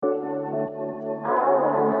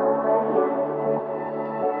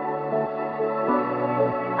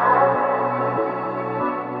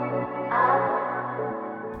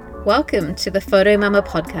Welcome to the Photo Mama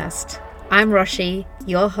podcast. I'm Roshi,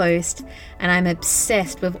 your host, and I'm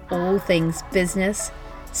obsessed with all things business,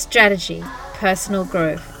 strategy, personal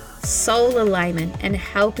growth, soul alignment, and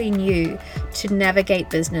helping you to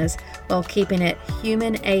navigate business while keeping it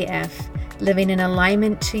human AF, living in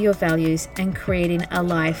alignment to your values and creating a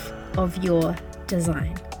life of your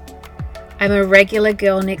design. I'm a regular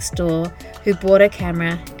girl next door who bought a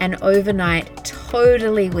camera and overnight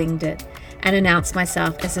totally winged it and announced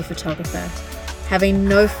myself as a photographer, having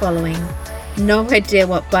no following, no idea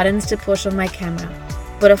what buttons to push on my camera,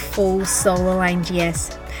 but a full soul-aligned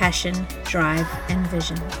yes, passion, drive, and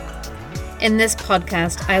vision. In this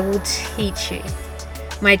podcast, I will teach you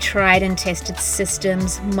my tried and tested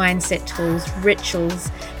systems, mindset tools, rituals,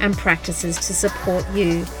 and practices to support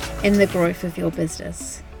you in the growth of your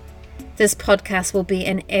business. This podcast will be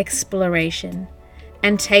an exploration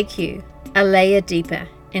and take you a layer deeper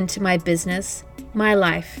into my business, my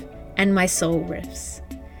life, and my soul riffs.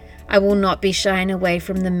 I will not be shying away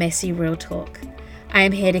from the messy real talk. I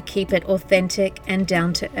am here to keep it authentic and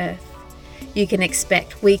down to earth. You can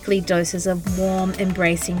expect weekly doses of warm,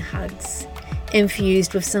 embracing hugs,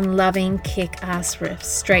 infused with some loving kick-ass riffs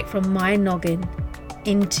straight from my noggin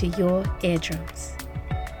into your eardrums.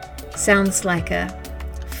 Sounds like a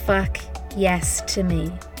fuck yes to me.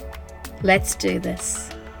 Let's do this.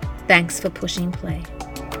 Thanks for pushing play.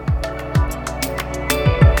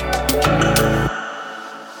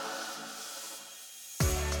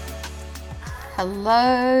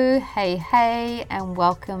 Hello, hey, and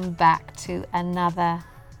welcome back to another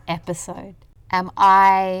episode. Am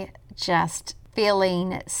I just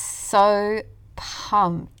feeling so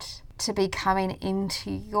pumped to be coming into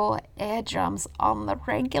your eardrums on the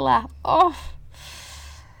regular?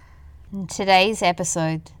 In today's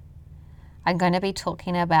episode, I'm going to be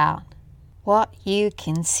talking about what you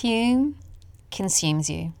consume consumes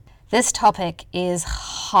you. This topic is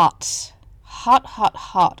hot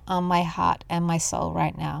on my heart and my soul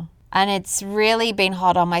right now. And it's really been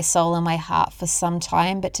hot on my soul and my heart for some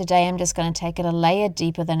time, but today I'm just going to take it a layer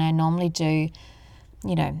deeper than I normally do,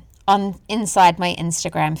 on inside my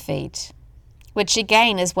Instagram feed, which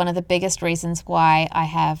again is one of the biggest reasons why I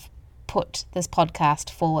have put this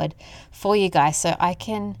podcast forward for you guys, so I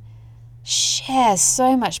can share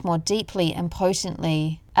so much more deeply and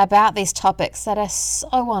potently about these topics that are so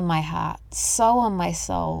on my heart, so on my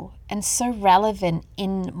soul, and so relevant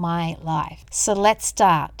in my life. So let's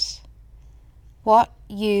start. What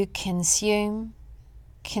you consume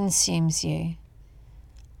consumes you.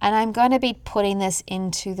 And I'm going to be putting this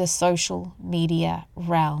into the social media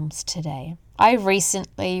realms today. I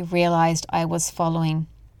recently realized I was following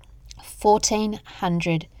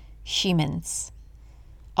 1,400 humans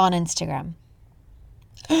on Instagram.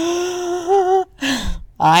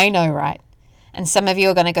 I know, right? And some of you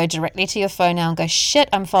are going to go directly to your phone now and go, shit,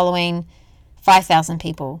 I'm following 5,000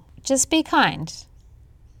 people. Just be kind.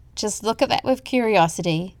 Just look at that with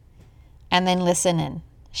curiosity and then listen in.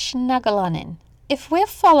 Snuggle on in. If we're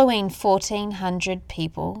following 1,400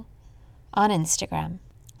 people on Instagram,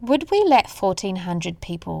 would we let 1,400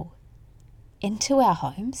 people into our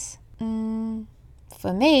homes?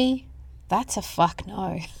 For me, that's a fuck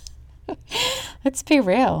no. Let's be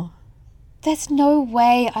real. There's no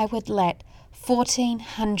way I would let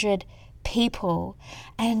 1,400 people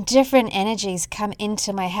and different energies come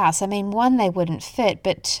into my house. I mean, one, they wouldn't fit,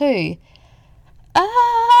 but two, but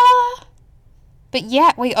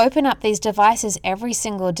yet we open up these devices every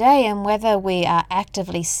single day, and whether we are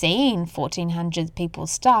actively seeing 1,400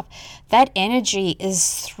 people's stuff, that energy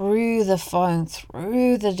is through the phone,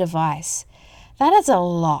 through the device. That is a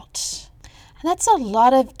lot. And that's a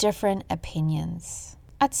lot of different opinions.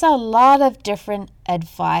 That's a lot of different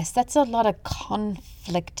advice. That's a lot of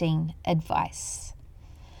conflicting advice.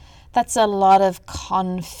 That's a lot of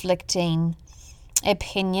conflicting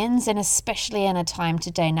opinions, and especially in a time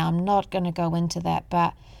today. Now, I'm not going to go into that,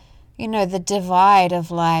 but, the divide of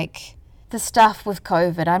the stuff with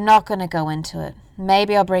COVID, I'm not going to go into it.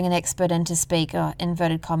 Maybe I'll bring an expert in to speak, or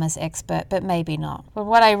inverted commas expert, but maybe not. But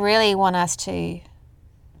what I really want us to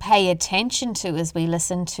pay attention to as we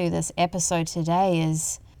listen to this episode today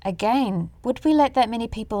is, again, would we let that many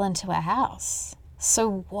people into our house?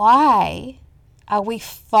 So why are we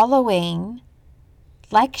following,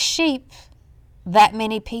 like sheep, that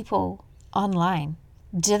many people online?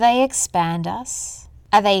 Do they expand us?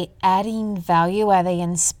 Are they adding value? Are they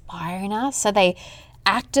inspiring us? Are they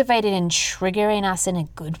activating and triggering us in a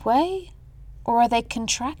good way? Or are they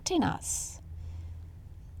contracting us?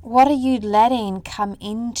 What are you letting come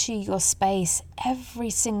into your space every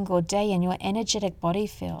single day in your energetic body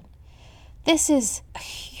field? This is a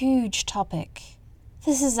huge topic.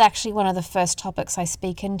 This is actually one of the first topics I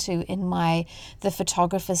speak into in the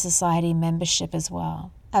Photographer Society membership as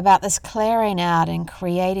well, about this clearing out and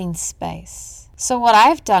creating space. So what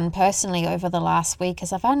I've done personally over the last week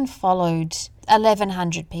is I've unfollowed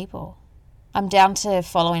 1,100 people. I'm down to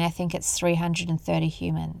following, I think it's 330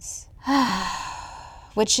 humans.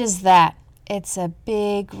 Which is that. It's a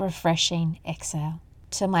big, refreshing exhale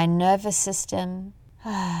to my nervous system,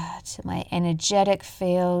 to my energetic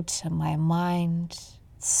field, to my mind.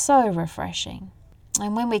 So refreshing.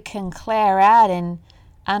 And when we can clear out and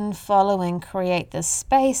unfollow and create this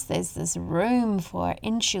space, there's this room for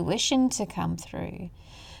intuition to come through.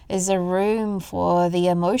 There's a room for the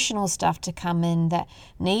emotional stuff to come in that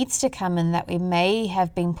needs to come in that we may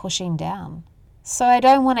have been pushing down. So I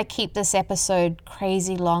don't want to keep this episode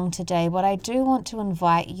crazy long today, but I do want to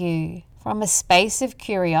invite you from a space of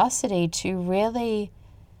curiosity to really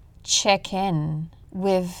check in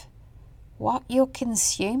with what you're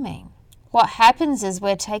consuming. What happens is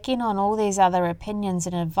we're taking on all these other opinions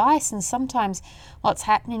and advice, and sometimes what's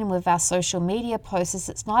happening with our social media posts is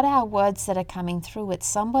it's not our words that are coming through, it's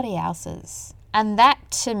somebody else's. And that,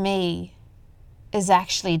 to me, is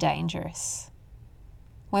actually dangerous.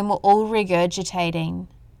 When we're all regurgitating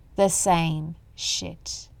the same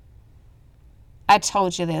shit. I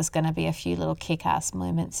told you there's going to be a few little kick-ass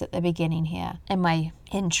moments at the beginning here in my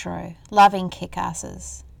intro. Loving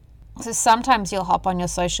kick-asses. So sometimes you'll hop on your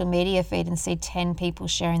social media feed and see 10 people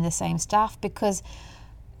sharing the same stuff because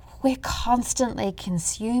we're constantly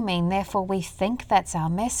consuming. Therefore, we think that's our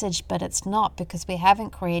message, but it's not because we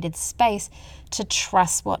haven't created space to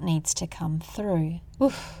trust what needs to come through.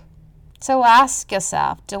 Oof. So ask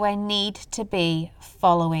yourself, do I need to be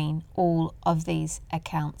following all of these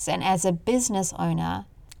accounts? And as a business owner,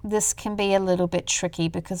 this can be a little bit tricky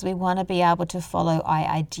because we want to be able to follow our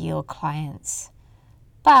ideal clients.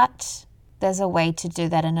 But there's a way to do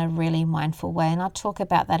that in a really mindful way, and I'll talk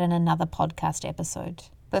about that in another podcast episode.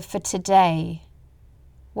 But for today,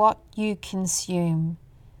 what you consume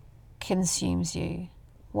consumes you.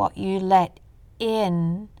 What you let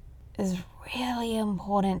in is really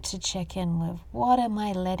important to check in with. What am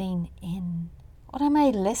I letting in? What am I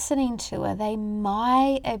listening to? Are they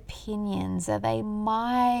my opinions? Is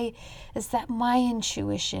that my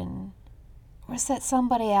intuition? Or is that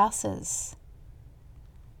somebody else's?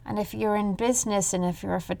 And if you're in business and if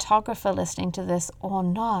you're a photographer listening to this or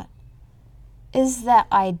not, is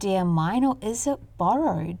that idea mine or is it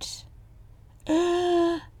borrowed?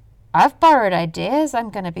 I've borrowed ideas. I'm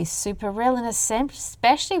going to be super real in a sense,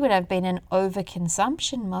 especially when I've been in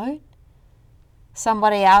overconsumption mode.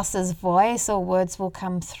 Somebody else's voice or words will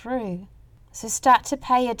come through. So start to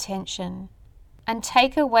pay attention and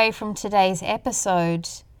take away from today's episode,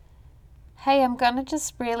 hey, I'm going to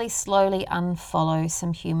just really slowly unfollow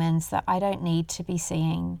some humans that I don't need to be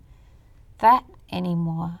seeing that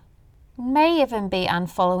anymore. It may even be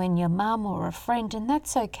unfollowing your mum or a friend, and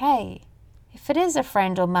that's okay. If it is a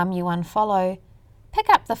friend or mum you unfollow, pick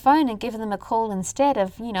up the phone and give them a call instead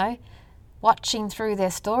of, watching through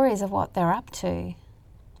their stories of what they're up to.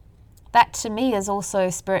 That to me is also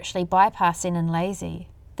spiritually bypassing and lazy.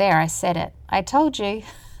 There, I said it. I told you.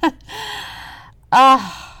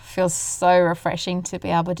 Feels so refreshing to be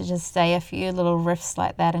able to just say a few little riffs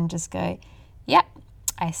like that and just go, yep,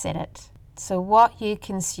 I said it. So what you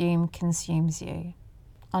consume consumes you.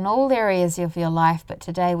 On all areas of your life, but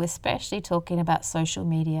today we're especially talking about social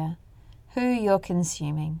media. Who you're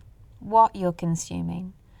consuming, what you're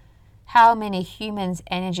consuming. How many humans'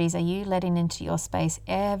 energies are you letting into your space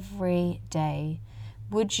every day?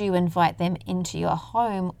 Would you invite them into your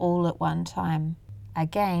home all at one time?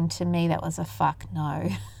 Again, to me, that was a fuck no.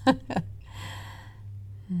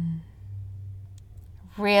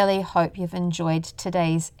 Really hope you've enjoyed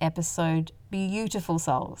today's episode. Beautiful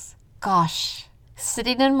souls. Gosh,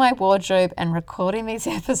 sitting in my wardrobe and recording these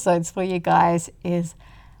episodes for you guys is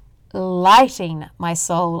lighting my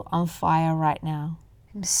soul on fire right now.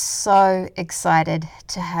 I'm so excited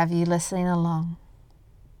to have you listening along.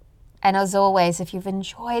 And as always, if you've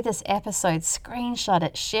enjoyed this episode, screenshot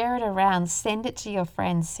it, share it around, send it to your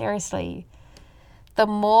friends. Seriously, the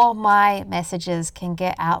more my messages can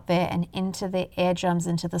get out there and into the eardrums,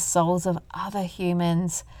 into the souls of other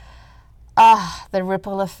humans, the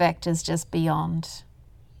ripple effect is just beyond.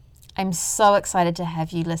 I'm so excited to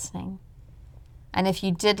have you listening. And if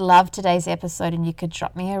you did love today's episode and you could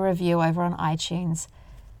drop me a review over on iTunes,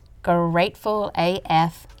 grateful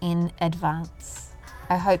AF in advance.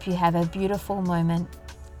 I hope you have a beautiful moment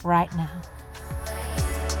right now.